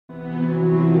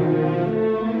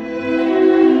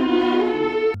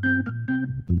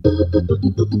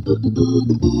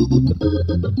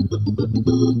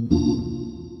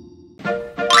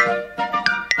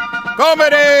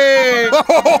Comedy!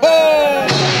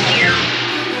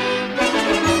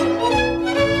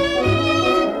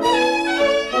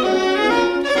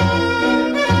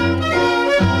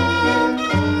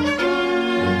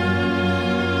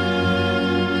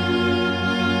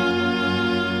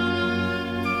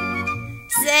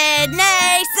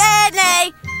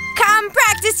 Sydney, come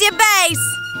practice your bass.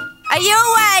 Are you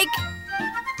awake?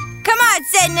 Come on,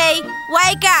 Sydney,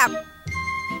 wake up.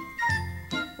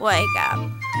 Wake up.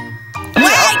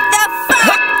 Wake the fuck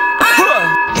up!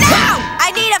 No!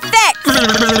 I need a fix!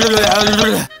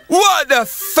 What the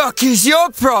fuck is your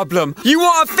problem? You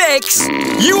want a fix?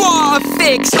 You want a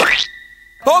fix?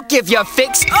 I'll give you a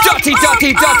fix. Dotty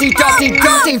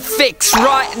fix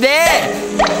right there.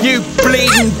 You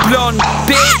bleeding blonde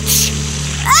bitch.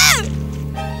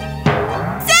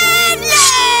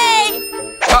 Sydney!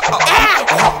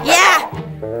 Yeah?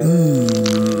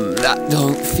 That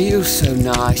don't feel so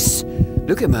nice.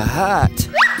 Look at my hat.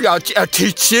 I'll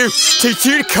teach you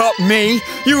to cut me.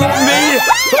 You want me?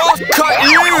 I'll cut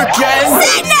you again.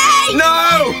 Sydney!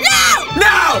 No!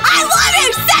 No! I love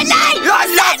you, Sydney! I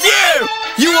love you!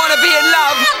 You want to be in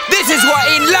love? This is what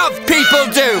in love people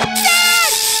do.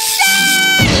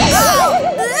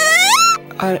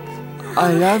 I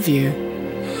love you.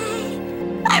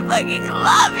 I fucking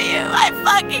love you. I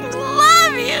fucking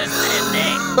love you,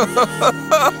 Sydney.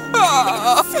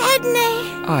 Sydney.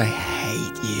 I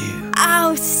hate you.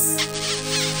 Oh,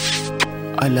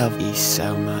 I love you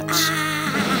so much.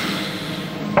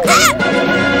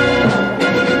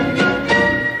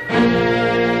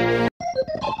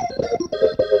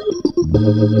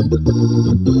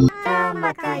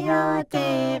 Tama kayo,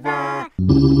 diba?